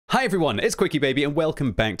Hi everyone, it's QuickyBaby and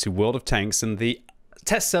welcome back to World of Tanks, and the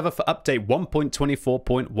test server for update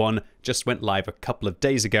 1.24.1 just went live a couple of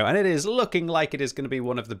days ago, and it is looking like it is going to be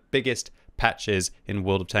one of the biggest patches in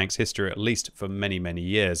World of Tanks history, at least for many, many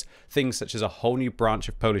years. Things such as a whole new branch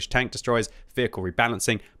of Polish tank destroyers, vehicle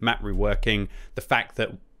rebalancing, map reworking, the fact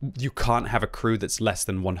that you can't have a crew that's less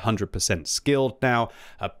than 100% skilled now,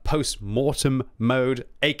 a post-mortem mode,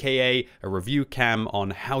 aka a review cam on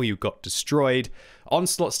how you got destroyed,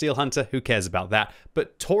 Onslaught Steel Hunter, who cares about that,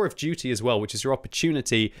 but Tour of Duty as well, which is your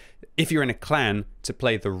opportunity, if you're in a clan, to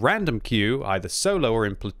play the random queue, either solo or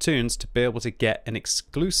in platoons, to be able to get an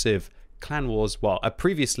exclusive Clan Wars, well, a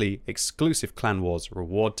previously exclusive Clan Wars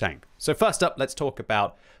reward tank. So first up, let's talk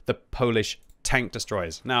about the Polish tank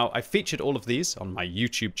destroyers. Now, I featured all of these on my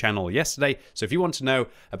YouTube channel yesterday, so if you want to know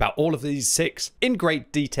about all of these 6 in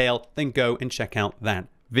great detail, then go and check out that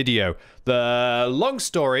video. The long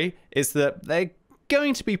story is that they're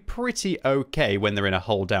going to be pretty okay when they're in a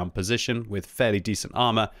hold down position with fairly decent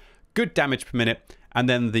armor, good damage per minute, and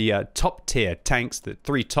then the top tier tanks, the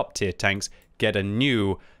 3 top tier tanks, get a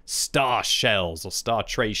new star shells or star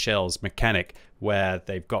tray shells mechanic where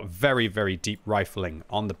they've got very, very deep rifling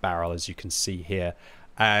on the barrel, as you can see here,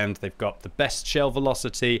 and they've got the best shell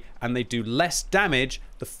velocity, and they do less damage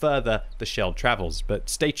the further the shell travels. But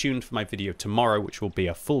stay tuned for my video tomorrow, which will be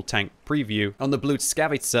a full tank preview on the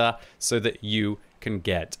Bluskawica, so that you can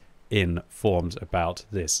get informed about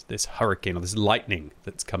this hurricane or this lightning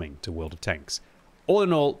that's coming to World of Tanks. All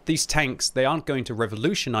in all, these tanks, they aren't going to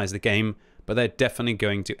revolutionize the game, but they're definitely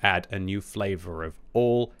going to add a new flavor of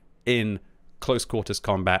all-in close quarters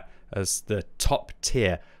combat, as the top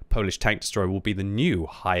tier Polish tank destroyer will be the new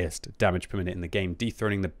highest damage per minute in the game,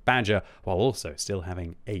 dethroning the Badger while also still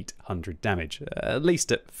having 800 damage, at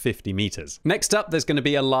least at 50 meters. Next up, there's going to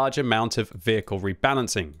be a large amount of vehicle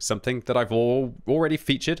rebalancing, something that I've already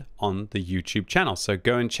featured on the YouTube channel. So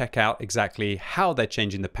go and check out exactly how they're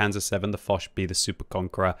changing the Panzer VII, the Foch B, the Super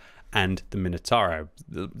Conqueror, and the Minotauro.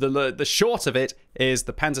 The short of it is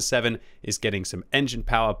the Panzer VII is getting some engine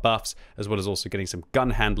power buffs, as well as also getting some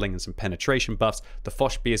gun handling and some penetration buffs. The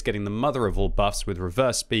Foch B is getting the mother of all buffs with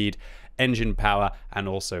reverse speed, engine power, and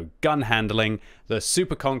also gun handling. The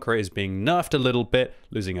Super Conqueror is being nerfed a little bit,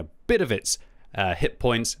 losing a bit of its hit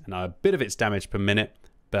points and a bit of its damage per minute,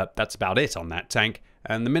 but that's about it on that tank.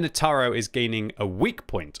 And the Minotauro is gaining a weak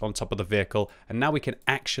point on top of the vehicle, and now we can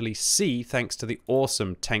actually see, thanks to the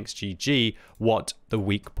awesome Tanks GG, what the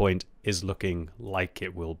weak point is looking like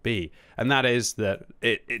it will be. And that is that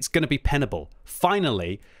it's going to be pennable.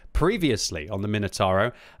 Finally, previously on the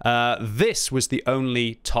Minotauro, this was the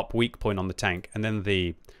only top weak point on the tank, and then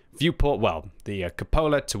the viewport, well, the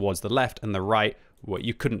cupola towards the left and the right, well,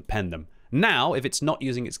 you couldn't pen them. Now, if it's not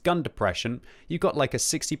using its gun depression, you've got like a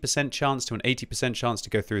 60% chance to an 80% chance to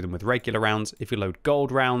go through them with regular rounds. If you load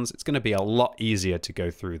gold rounds, it's going to be a lot easier to go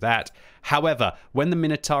through that. However, when the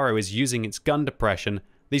Minotauro is using its gun depression,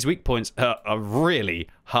 these weak points are really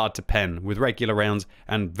hard to pen with regular rounds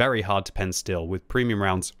and very hard to pen still with premium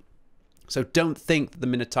rounds. So don't think that the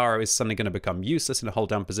Minotauro is suddenly going to become useless in a hold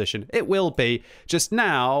down position. It will be. Just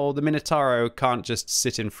now, the Minotauro can't just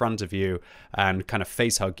sit in front of you and kind of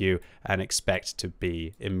face hug you and expect to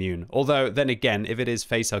be immune. Although, then again, if it is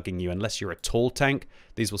face hugging you, unless you're a tall tank,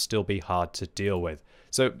 these will still be hard to deal with.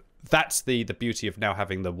 So that's the beauty of now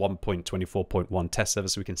having the 1.24.1 test server,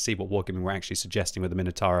 so we can see what Wargaming were actually suggesting with the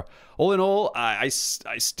Minotauro. All in all, I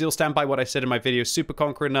still stand by what I said in my video. Super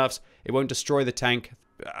Conqueror nerfs, it won't destroy the tank.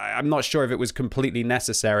 I'm not sure if it was completely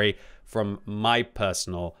necessary from my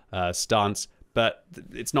personal stance, but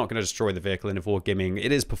it's not going to destroy the vehicle in a Wargaming.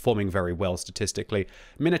 It is performing very well statistically.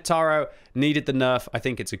 Minotauro needed the nerf. I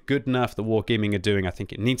think it's a good nerf that Wargaming are doing. I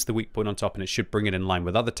think it needs the weak point on top, and it should bring it in line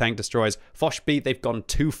with other tank destroyers. Foch B, they've gone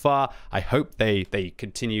too far. I hope they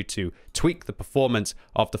continue to tweak the performance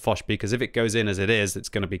of the Foch B, because if it goes in as it is, it's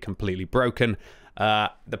going to be completely broken.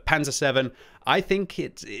 The Panzer VII, I think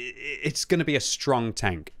it's going to be a strong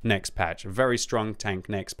tank next patch, a very strong tank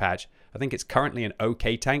next patch. I think it's currently an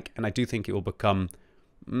okay tank, and I do think it will become,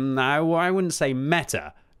 no, I wouldn't say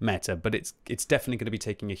meta, but it's definitely going to be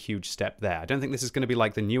taking a huge step there. I don't think this is going to be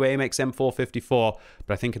like the new AMX M454,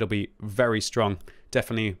 but I think it'll be very strong,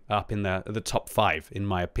 definitely up in the top 5, in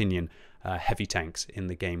my opinion, heavy tanks in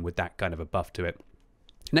the game with that kind of a buff to it.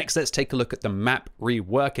 Next, let's take a look at the map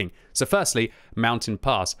reworking. So firstly, Mountain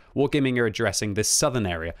Pass. Wargaming are addressing this southern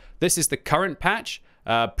area. This is the current patch.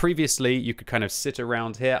 Previously, you could kind of sit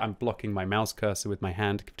around here. I'm blocking my mouse cursor with my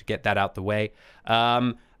hand to get that out the way.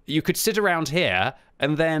 you could sit around here,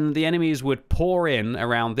 and then the enemies would pour in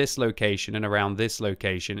around this location and around this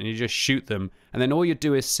location, and you just shoot them, and then all you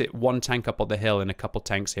do is sit one tank up on the hill and a couple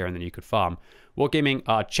tanks here, and then you could farm. Wargaming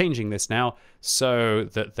are changing this now so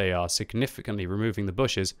that they are significantly removing the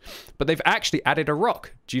bushes, but they've actually added a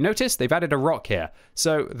rock. Do you notice? They've added a rock here.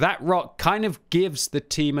 So that rock kind of gives the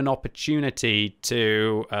team an opportunity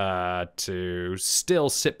to still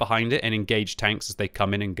sit behind it and engage tanks as they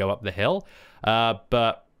come in and go up the hill,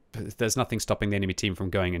 but there's nothing stopping the enemy team from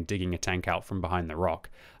going and digging a tank out from behind the rock,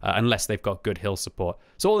 unless they've got good hill support.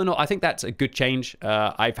 So all in all, I think that's a good change.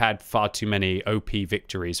 I've had far too many OP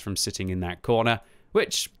victories from sitting in that corner,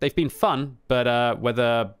 which they've been fun, but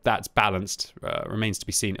whether that's balanced remains to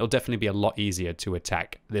be seen. It'll definitely be a lot easier to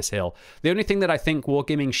attack this hill. The only thing that I think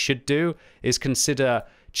Wargaming should do is consider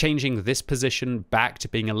changing this position back to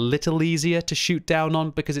being a little easier to shoot down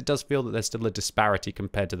on, because it does feel that there's still a disparity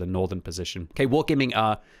compared to the northern position. Okay, Wargaming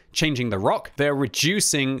are changing the rock. They're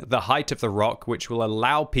reducing the height of the rock, which will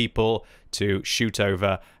allow people to shoot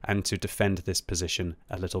over and to defend this position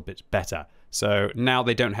a little bit better. So now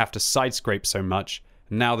they don't have to side scrape so much.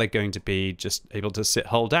 Now they're going to be just able to sit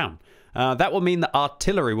hull down. That will mean that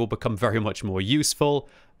artillery will become very much more useful,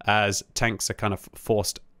 as tanks are kind of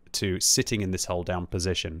forced to sitting in this hold down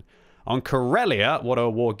position. On Karelia, what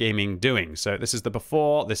are Wargaming doing? So this is the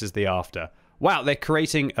before, this is the after. Wow, they're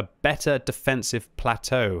creating a better defensive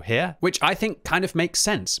plateau here, which I think kind of makes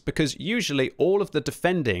sense, because usually all of the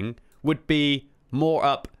defending would be more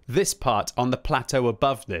up this part on the plateau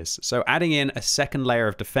above this. So adding in a second layer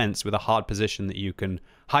of defense with a hard position that you can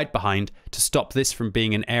hide behind to stop this from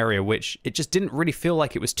being an area which it just didn't really feel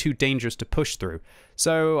like it was too dangerous to push through.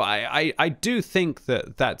 So I do think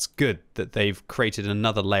that that's good that they've created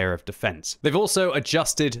another layer of defense. They've also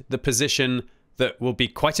adjusted the position that will be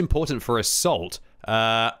quite important for assault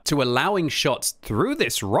to allowing shots through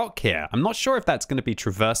this rock here. I'm not sure if that's going to be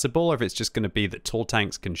traversable or if it's just going to be that tall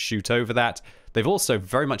tanks can shoot over that. They've also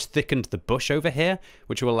very much thickened the bush over here,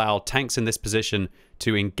 which will allow tanks in this position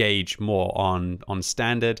to engage more on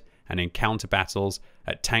standard and in counter battles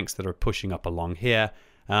at tanks that are pushing up along here.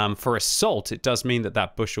 For assault, it does mean that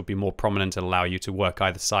that bush will be more prominent and allow you to work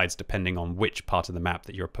either sides depending on which part of the map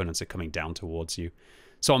that your opponents are coming down towards you.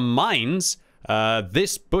 So on mines,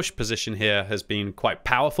 this bush position here has been quite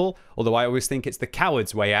powerful, although I always think it's the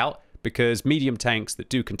coward's way out, because medium tanks that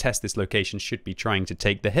do contest this location should be trying to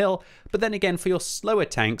take the hill. But then again, for your slower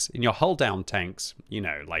tanks and your hull down tanks, you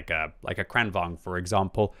know, like a Kranvang, for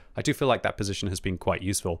example, I do feel like that position has been quite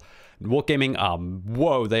useful. Wargaming,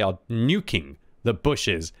 whoa, they are nuking the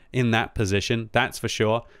bushes in that position, that's for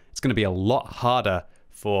sure. It's going to be a lot harder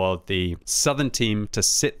for the southern team to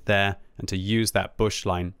sit there and to use that bush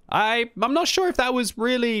line. I'm not sure if that was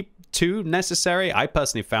really too necessary. I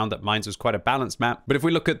personally found that mines was quite a balanced map. But if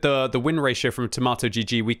we look at the win ratio from Tomato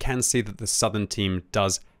GG, we can see that the southern team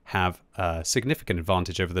does have a significant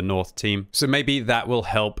advantage over the north team. So maybe that will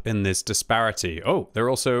help in this disparity. Oh, they're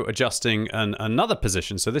also adjusting another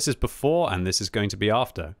position. So this is before and this is going to be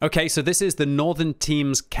after. Okay, so this is the northern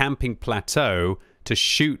team's camping plateau to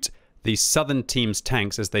shoot the southern team's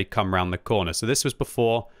tanks as they come around the corner. So this was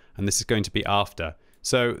before and this is going to be after.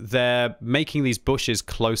 So they're making these bushes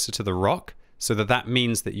closer to the rock so that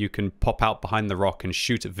means that you can pop out behind the rock and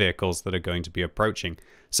shoot at vehicles that are going to be approaching.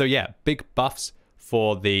 So yeah, big buffs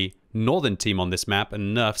for the northern team on this map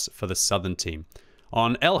and nerfs for the southern team.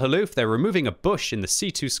 On El Haluf, they're removing a bush in the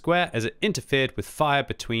C2 square as it interfered with fire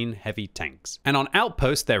between heavy tanks. And on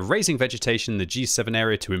Outpost, they're raising vegetation in the G7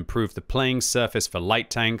 area to improve the playing surface for light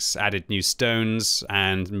tanks, added new stones,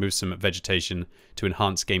 and moved some vegetation to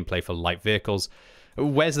enhance gameplay for light vehicles.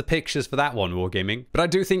 Where's the pictures for that one, Wargaming? But I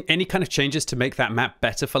do think any kind of changes to make that map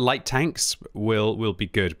better for light tanks will be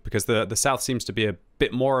good, because the south seems to be a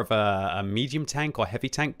bit more of a medium tank or heavy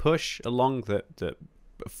tank push along that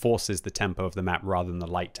forces the tempo of the map rather than the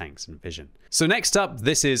light tanks and vision. So next up,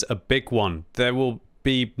 this is a big one. There will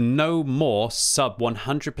be no more sub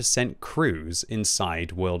 100% crews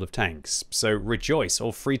inside World of Tanks. So rejoice,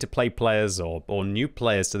 all free-to-play players or new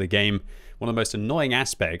players to the game. One of the most annoying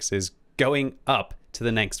aspects is going up to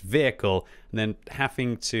the next vehicle and then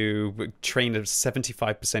having to train a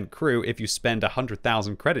 75% crew if you spend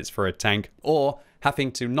 100,000 credits for a tank, or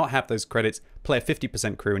having to not have those credits, play a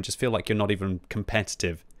 50% crew and just feel like you're not even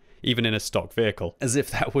competitive, even in a stock vehicle. As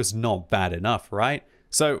if that was not bad enough, right?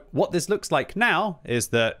 So what this looks like now is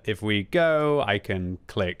that if we go, I can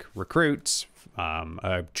click recruit,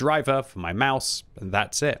 a driver for my mouse, and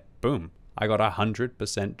that's it. Boom. I got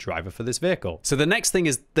 100% driver for this vehicle. So the next thing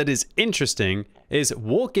that is interesting is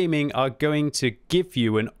Wargaming are going to give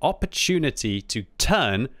you an opportunity to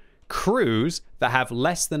turn crews that have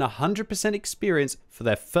less than 100% experience for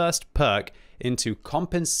their first perk into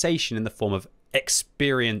compensation in the form of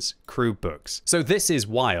experience crew books. So this is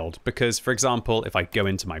wild because, for example, if I go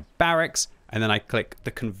into my barracks and then I click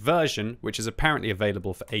the conversion, which is apparently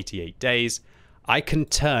available for 88 days, I can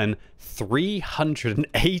turn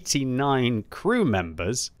 389 crew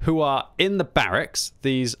members who are in the barracks.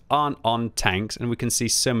 These aren't on tanks, and we can see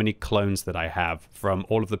so many clones that I have from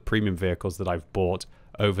all of the premium vehicles that I've bought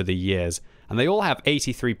over the years. And they all have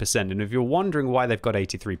 83%. And if you're wondering why they've got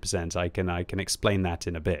 83%, I can explain that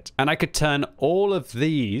in a bit. And I could turn all of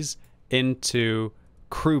these into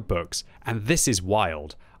crew books. And this is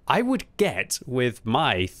wild. I would get, with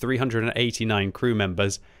my 389 crew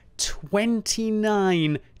members,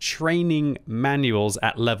 29 training manuals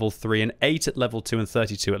at level 3 and 8 at level 2 and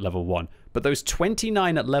 32 at level 1. But those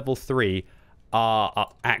 29 at level 3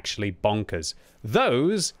 are actually bonkers.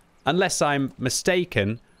 Those, unless I'm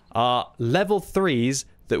mistaken, are level 3s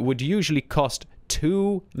that would usually cost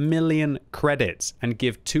 2 million credits and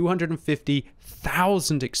give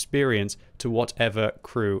 250,000 experience to whatever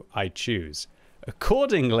crew I choose.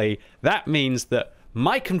 Accordingly, that means that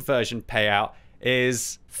my conversion payout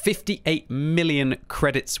is 58 million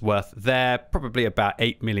credits worth there, probably about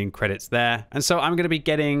 8 million credits there. And so I'm going to be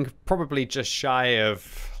getting probably just shy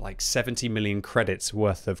of like 70 million credits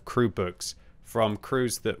worth of crew books from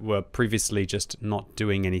crews that were previously just not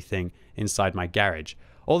doing anything inside my garage.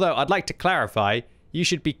 Although I'd like to clarify, you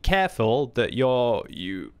should be careful that you're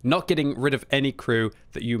not getting rid of any crew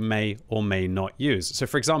that you may or may not use. So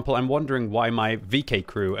for example, I'm wondering why my VK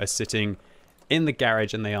crew are sitting in the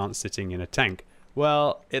garage and they aren't sitting in a tank.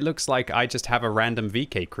 Well, it looks like I just have a random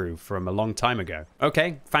VK crew from a long time ago.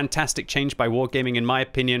 Okay, fantastic change by Wargaming in my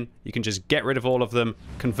opinion. You can just get rid of all of them,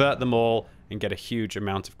 convert them all, and get a huge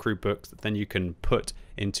amount of crew books that then you can put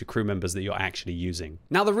into crew members that you're actually using.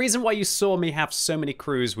 Now, the reason why you saw me have so many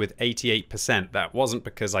crews with 88%, that wasn't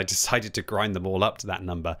because I decided to grind them all up to that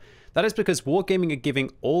number. That is because Wargaming are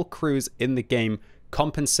giving all crews in the game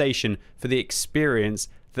compensation for the experience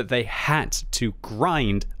that they had to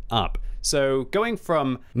grind up. So going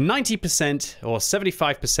from 90% or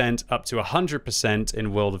 75% up to 100%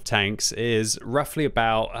 in World of Tanks is roughly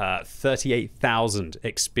about 38,000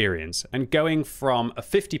 experience. And going from a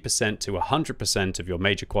 50% to 100% of your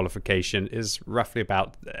major qualification is roughly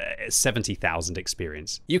about 70,000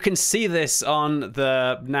 experience. You can see this on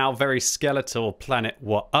the now very skeletal Planet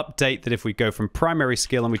War update, that if we go from primary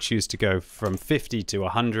skill and we choose to go from 50 to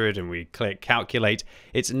 100 and we click calculate,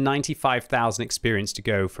 it's 95,000 experience to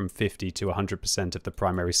go from 50 to 100% of the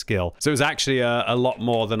primary skill. So it was actually a lot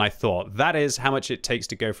more than I thought. That is how much it takes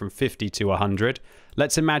to go from 50 to 100.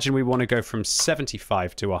 Let's imagine we want to go from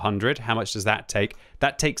 75 to 100. How much does that take?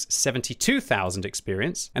 That takes 72,000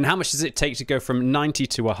 experience. And how much does it take to go from 90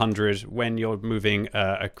 to 100 when you're moving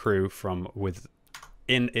a crew from within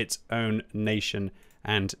its own nation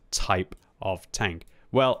and type of tank?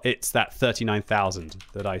 Well, it's that 39,000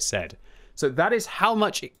 that I said. So that is how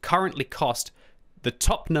much it currently costs. The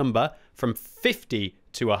top number from 50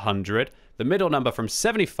 to 100, the middle number from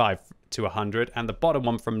 75 to 100, and the bottom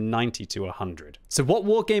one from 90 to 100. So what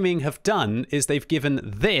Wargaming have done is they've given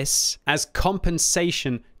this as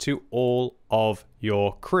compensation to all of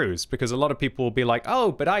your crews, because a lot of people will be like,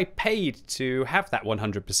 oh, but I paid to have that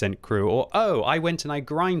 100% crew, or oh, I went and I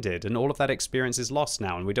grinded and all of that experience is lost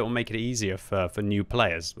now, and we don't make it easier for new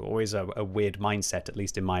players. Always a weird mindset, at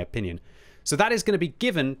least in my opinion. So that is going to be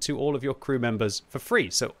given to all of your crew members for free.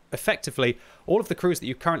 So effectively, all of the crews that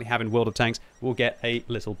you currently have in World of Tanks will get a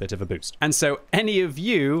little bit of a boost. And so any of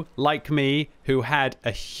you, like me, who had a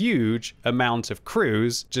huge amount of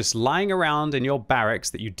crews just lying around in your barracks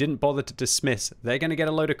that you didn't bother to dismiss, they're going to get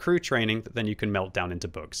a load of crew training that then you can melt down into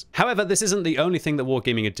books. However, this isn't the only thing that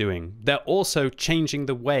Wargaming are doing. They're also changing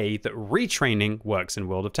the way that retraining works in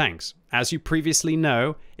World of Tanks. As you previously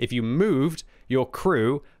know, if you moved your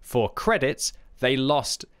crew for credits, they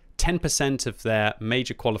lost 10% of their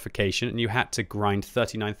major qualification, and you had to grind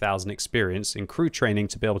 39,000 experience in crew training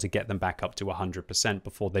to be able to get them back up to 100%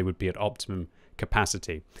 before they would be at optimum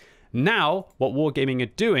capacity. Now, what Wargaming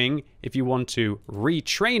are doing, if you want to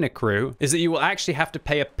retrain a crew, is that you will actually have to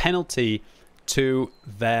pay a penalty to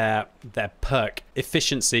their perk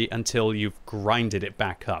efficiency until you've grinded it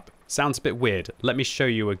back up. Sounds a bit weird. Let me show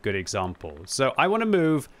you a good example. So I want to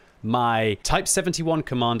move my Type 71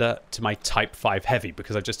 commander to my Type 5 heavy,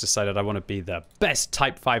 because I just decided I want to be the best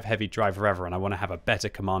Type 5 heavy driver ever and I want to have a better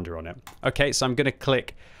commander on it. Okay, so I'm going to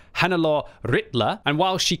click Hannelore Rittler, and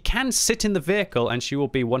while she can sit in the vehicle and she will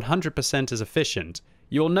be 100% as efficient,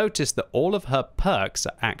 you'll notice that all of her perks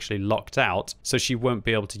are actually locked out, so she won't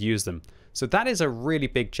be able to use them. So that is a really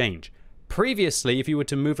big change. Previously, if you were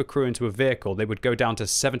to move a crew into a vehicle, they would go down to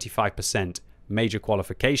 75% major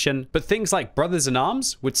qualification, but things like brothers in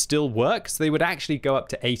arms would still work, so they would actually go up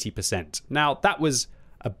to 80%. Now, that was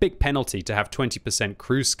a big penalty to have 20%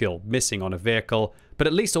 crew skill missing on a vehicle, but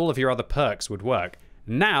at least all of your other perks would work.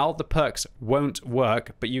 Now, the perks won't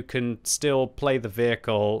work, but you can still play the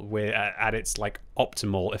vehicle at its like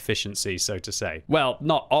optimal efficiency, so to say. Well,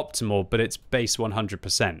 not optimal, but it's base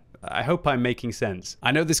 100%. I hope I'm making sense.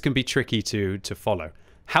 I know this can be tricky to follow.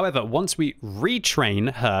 However, once we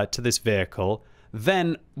retrain her to this vehicle,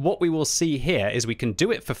 then what we will see here is we can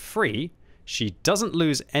do it for free. She doesn't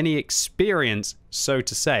lose any experience, so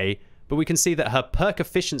to say, but we can see that her perk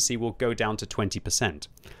efficiency will go down to 20%.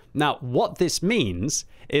 Now, what this means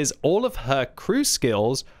is all of her crew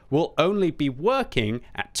skills will only be working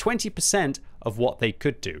at 20% of what they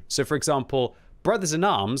could do. So, for example, Brothers in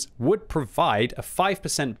Arms would provide a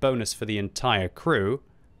 5% bonus for the entire crew,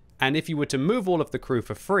 and if you were to move all of the crew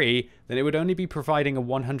for free, then it would only be providing a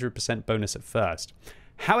 100% bonus at first.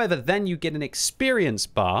 However, then you get an experience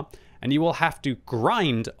bar, and you will have to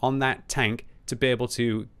grind on that tank to be able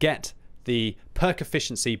to get the perk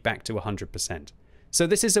efficiency back to 100%. So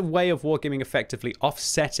this is a way of wargaming effectively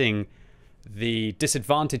offsetting the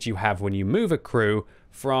disadvantage you have when you move a crew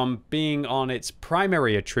from being on its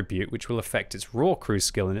primary attribute, which will affect its raw crew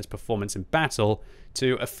skill and its performance in battle,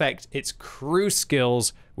 to affect its crew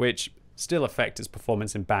skills, which still affect its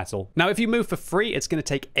performance in battle. Now, if you move for free, it's going to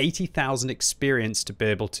take 80,000 experience to be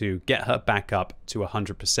able to get her back up to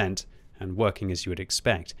 100% and working as you would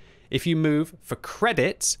expect. If you move for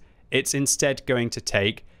credits, it's instead going to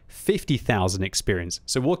take 50,000 experience.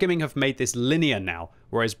 So Wargaming have made this linear now,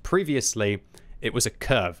 whereas previously it was a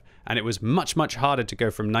curve, and it was much, much harder to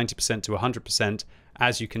go from 90% to 100%,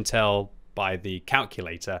 as you can tell by the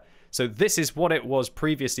calculator. So this is what it was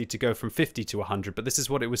previously to go from 50 to 100, but this is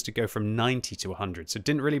what it was to go from 90 to 100. So it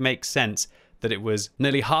didn't really make sense that it was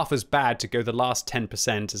nearly half as bad to go the last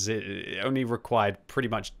 10%, as it only required pretty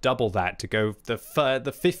much double that to go the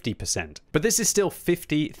 50%. But this is still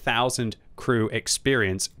 50,000 crew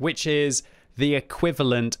experience, which is the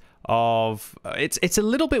equivalent of... It's a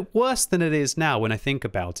little bit worse than it is now when I think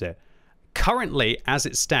about it. Currently, as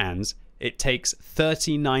it stands, it takes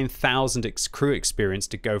 39,000 crew experience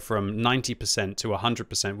to go from 90% to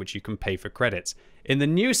 100%, which you can pay for credits. In the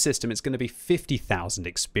new system, it's going to be 50,000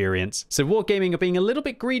 experience. So Wargaming are being a little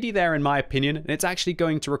bit greedy there, in my opinion, and it's actually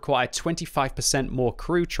going to require 25% more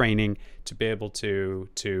crew training to be able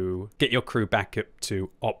to get your crew back up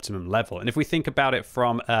to optimum level. And if we think about it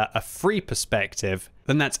from a free perspective,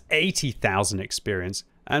 then that's 80,000 experience.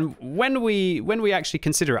 And when we actually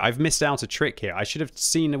consider it, I've missed out a trick here. I should have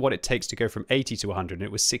seen what it takes to go from 80 to 100, and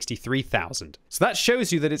it was 63,000. So that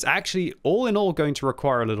shows you that it's actually all in all going to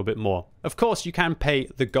require a little bit more. Of course, you can pay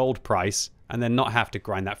the gold price and then not have to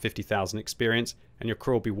grind that 50,000 experience, and your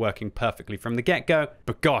crew will be working perfectly from the get-go.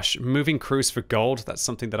 But gosh, moving crews for gold, that's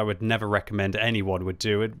something that I would never recommend anyone would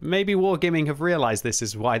do. And maybe Wargaming have realized this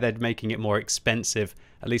is why they're making it more expensive,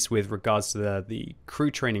 at least with regards to the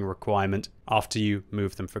crew training requirement after you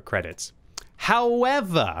move them for credits.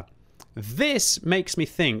 However, this makes me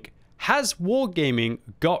think, has Wargaming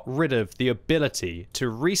got rid of the ability to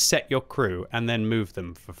reset your crew and then move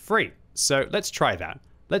them for free? So let's try that.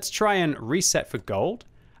 Let's try and reset for gold,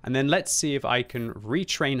 and then let's see if I can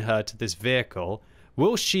retrain her to this vehicle.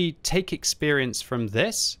 Will she take experience from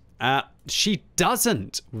this? She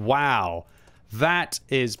doesn't. Wow. That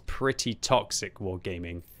is pretty toxic,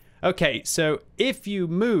 Wargaming. Okay, so if you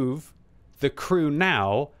move the crew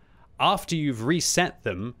now, after you've reset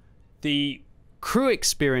them, the crew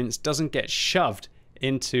experience doesn't get shoved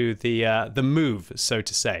into the move, so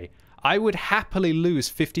to say. I would happily lose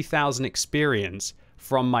 50,000 experience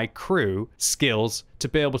from my crew skills to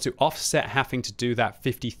be able to offset having to do that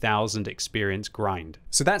 50,000 experience grind.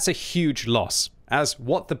 So that's a huge loss, as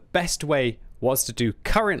what the best way was to do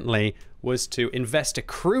currently was to invest a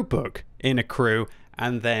crew book in a crew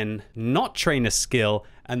and then not train a skill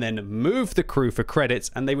and then move the crew for credits,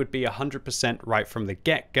 and they would be 100% right from the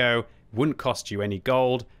get-go, wouldn't cost you any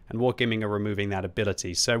gold, and Wargaming are removing that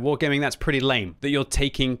ability. So Wargaming, that's pretty lame that you're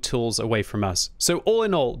taking tools away from us. So all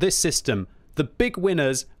in all, this system, the big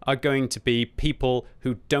winners are going to be people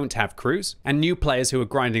who don't have crews and new players who are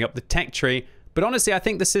grinding up the tech tree. But honestly, I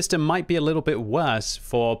think the system might be a little bit worse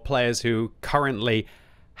for players who currently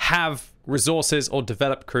have resources or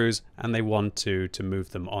develop crews and they want to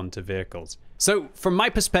move them onto vehicles. So from my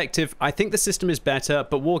perspective, I think the system is better,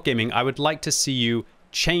 but Wargaming, I would like to see you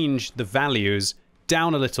change the values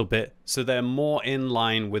down a little bit so they're more in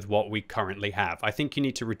line with what we currently have. I think you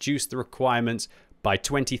need to reduce the requirements, by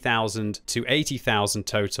 20,000 to 80,000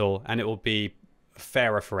 total, and it will be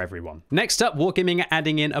fairer for everyone. Next up, Wargaming are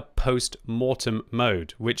adding in a post-mortem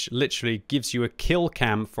mode, which literally gives you a kill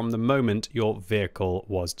cam from the moment your vehicle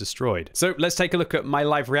was destroyed. So let's take a look at my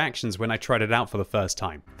live reactions when I tried it out for the first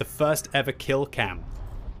time. The first ever kill cam.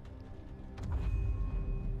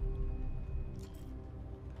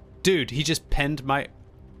 Dude, he just penned my...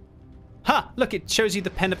 Ha! Look, it shows you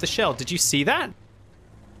the pen of the shell. Did you see that?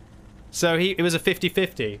 So it was a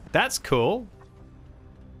 50-50. That's cool.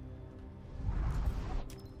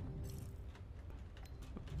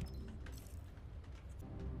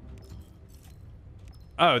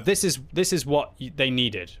 Oh, this is what they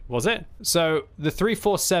needed, was it? So the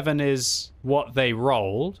 347 is what they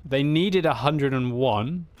rolled. They needed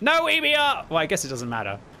 101. No EBR! Well, I guess it doesn't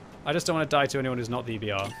matter. I just don't want to die to anyone who's not the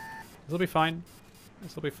EBR. This will be fine.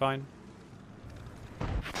 This will be fine.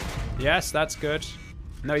 Yes, that's good.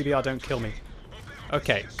 No EBR, don't kill me.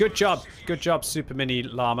 Okay, good job. Good job, Super Mini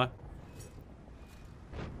Llama.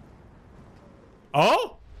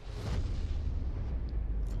 Oh?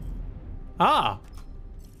 Ah.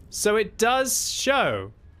 So it does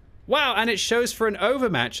show. Wow, and it shows for an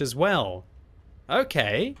overmatch as well.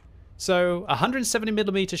 Okay. So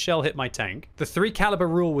 170mm shell hit my tank. The 3 caliber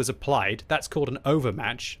rule was applied. That's called an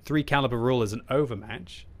overmatch. 3 caliber rule is an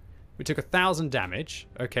overmatch. We took 1,000 damage.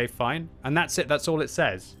 Okay, fine. And that's it. That's all it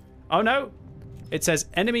says. Oh no. It says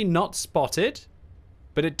enemy not spotted.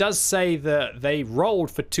 But it does say that they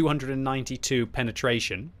rolled for 292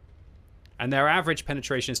 penetration. And their average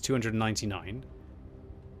penetration is 299.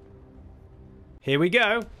 Here we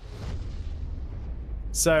go.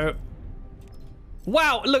 So,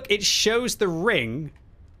 wow, look, it shows the ring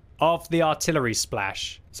of the artillery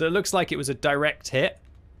splash. So it looks like it was a direct hit.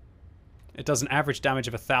 It does an average damage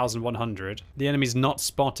of 1,100. The enemy's not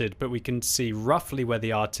spotted, but we can see roughly where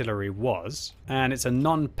the artillery was. And it's a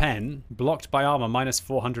non-pen, blocked by armor, minus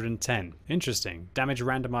 410. Interesting. Damage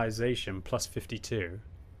randomization, plus 52.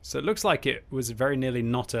 So it looks like it was very nearly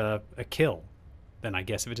not a kill. Then I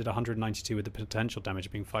guess if it did 192 with the potential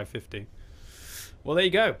damage being 550. Well, there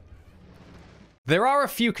you go. There are a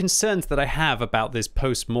few concerns that I have about this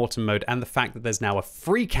post-mortem mode and the fact that there's now a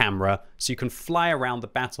free camera so you can fly around the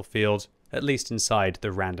battlefield, at least inside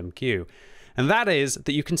the random queue. And that is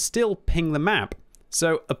that you can still ping the map.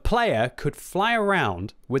 So a player could fly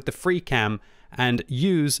around with the free cam and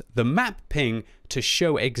use the map ping to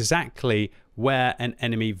show exactly where an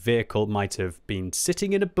enemy vehicle might have been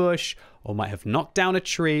sitting in a bush, or might have knocked down a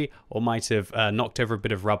tree, or might have knocked over a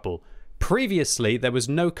bit of rubble. Previously, there was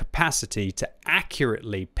no capacity to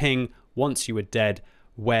accurately ping once you were dead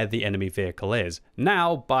where the enemy vehicle is.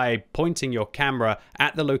 Now, by pointing your camera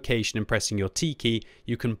at the location and pressing your T key,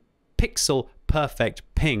 you can pixel perfect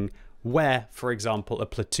ping where, for example, a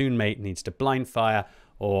platoon mate needs to blind fire,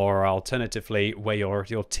 or alternatively, where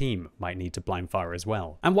your team might need to blind fire as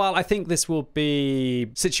well. And while I think this will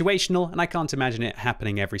be situational, and I can't imagine it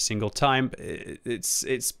happening every single time, it's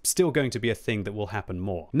still going to be a thing that will happen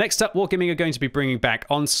more. Next up, Wargaming are going to be bringing back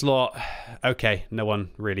Onslaught. Okay, no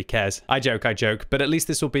one really cares. I joke, but at least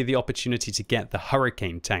this will be the opportunity to get the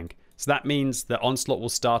Hurricane tank. So that means that Onslaught will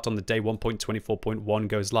start on the day 1.24.1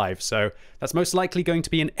 goes live. So that's most likely going to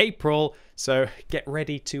be in April. So get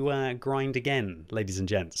ready to grind again, ladies and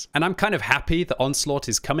gents. And I'm kind of happy that Onslaught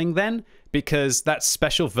is coming then, because that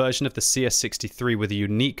special version of the CS63 with a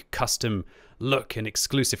unique custom look and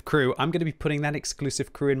exclusive crew, I'm going to be putting that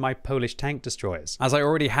exclusive crew in my Polish tank destroyers, as I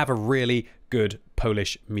already have a really good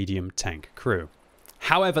Polish medium tank crew.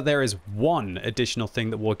 However, there is one additional thing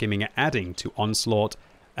that Wargaming are adding to Onslaught,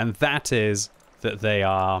 and that is that they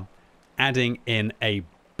are adding in a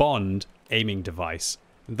bond aiming device.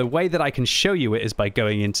 The way that I can show you it is by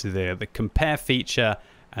going into the compare feature,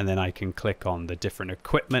 and then I can click on the different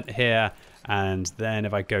equipment here, and then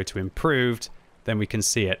if I go to improved, then we can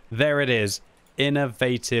see it. There it is,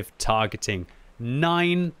 innovative targeting.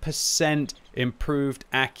 9% improved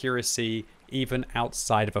accuracy even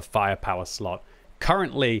outside of a firepower slot.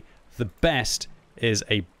 Currently, the best is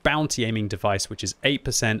a bounty aiming device, which is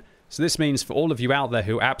 8%. So this means for all of you out there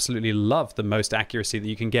who absolutely love the most accuracy that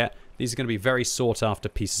you can get, these are going to be very sought after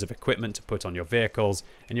pieces of equipment to put on your vehicles,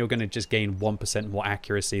 and you're going to just gain 1% more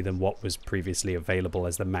accuracy than what was previously available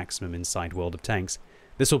as the maximum inside World of Tanks.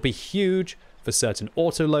 This will be huge for certain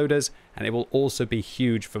autoloaders, and it will also be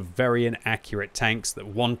huge for very inaccurate tanks that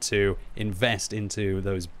want to invest into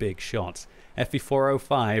those big shots.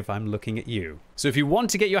 FV405, I'm looking at you. So if you want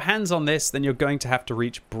to get your hands on this, then you're going to have to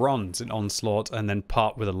reach bronze in Onslaught and then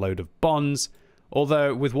part with a load of bonds.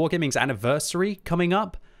 Although with Wargaming's anniversary coming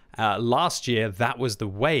up, last year that was the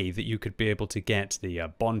way that you could be able to get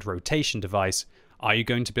the bond rotation device. Are you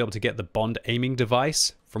going to be able to get the Bond aiming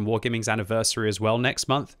device from Wargaming's anniversary as well next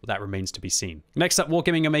month? Well, that remains to be seen. Next up,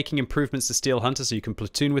 Wargaming are making improvements to Steel Hunter so you can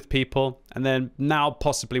platoon with people. And then now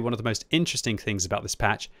possibly one of the most interesting things about this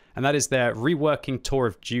patch, and that is their reworking Tour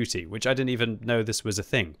of Duty, which I didn't even know this was a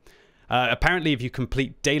thing. Apparently, if you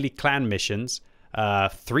complete daily clan missions,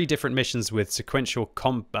 3 different missions with sequential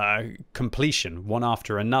completion, one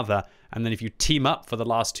after another, and then if you team up for the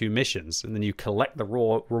last 2 missions, and then you collect the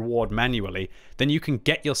raw reward manually, then you can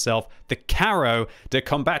get yourself the Carro de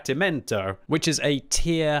Combattimento, which is a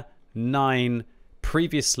tier 9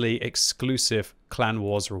 previously exclusive Clan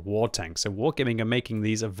Wars reward tank. So Wargaming are making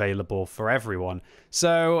these available for everyone.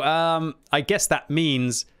 So I guess that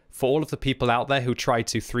means for all of the people out there who try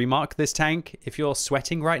to 3-mark this tank, if you're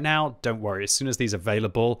sweating right now, don't worry. As soon as these are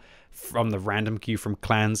available from the random queue from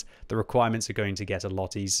clans, the requirements are going to get a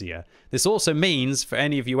lot easier. This also means for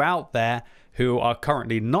any of you out there who are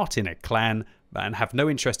currently not in a clan and have no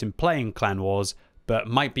interest in playing Clan Wars, but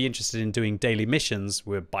might be interested in doing daily missions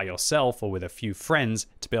by yourself or with a few friends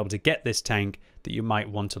to be able to get this tank, that you might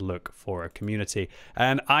want to look for a community.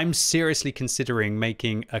 And I'm seriously considering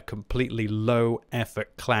making a completely low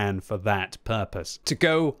effort clan for that purpose, to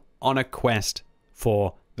go on a quest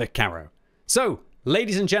for the Carro. So,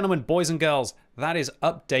 ladies and gentlemen, boys and girls, that is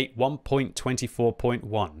update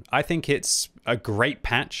 1.24.1. I think it's a great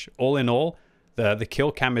patch, all in all. The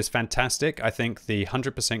kill cam is fantastic. I think the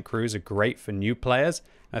 100% crews are great for new players.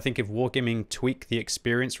 I think if Wargaming tweak the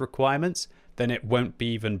experience requirements, then it won't be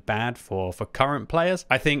even bad for current players.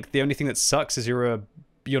 I think the only thing that sucks is you're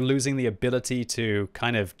losing the ability to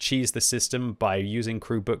kind of cheese the system by using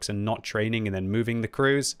crew books and not training and then moving the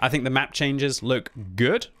crews. I think the map changes look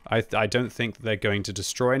good. I don't think they're going to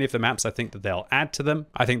destroy any of the maps. I think that they'll add to them.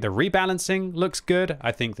 I think the rebalancing looks good.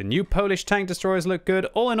 I think the new Polish tank destroyers look good.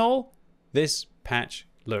 All in all, this patch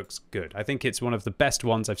looks good. I think it's one of the best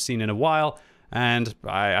ones I've seen in a while. And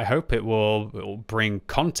I hope it will bring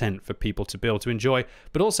content for people to be able to enjoy,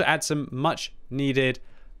 but also add some much needed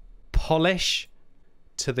polish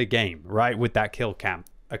to the game, right? With that kill cam.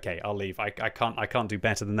 Okay, I'll leave. I can't do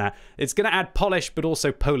better than that. It's going to add polish, but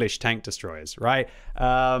also Polish tank destroyers, right?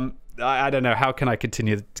 I don't know. How can I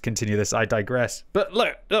continue this? I digress. But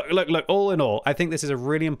look. All in all, I think this is a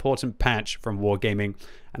really important patch from Wargaming,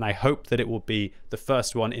 and I hope that it will be the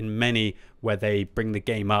first one in many where they bring the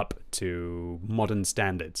game up to modern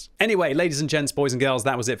standards. Anyway, ladies and gents, boys and girls,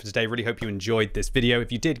 that was it for today. Really hope you enjoyed this video.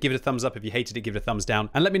 If you did, give it a thumbs up. If you hated it, give it a thumbs down.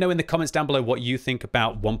 And let me know in the comments down below what you think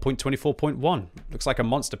about 1.24.1. Looks like a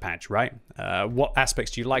monster patch, right? What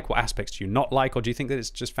aspects do you like? What aspects do you not like? Or do you think that it's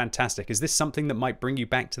just fantastic? Is this something that might bring you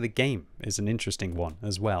back to the game? Is an interesting one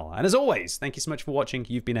as well. And as always, thank you so much for watching.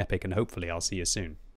 You've been epic, and hopefully I'll see you soon.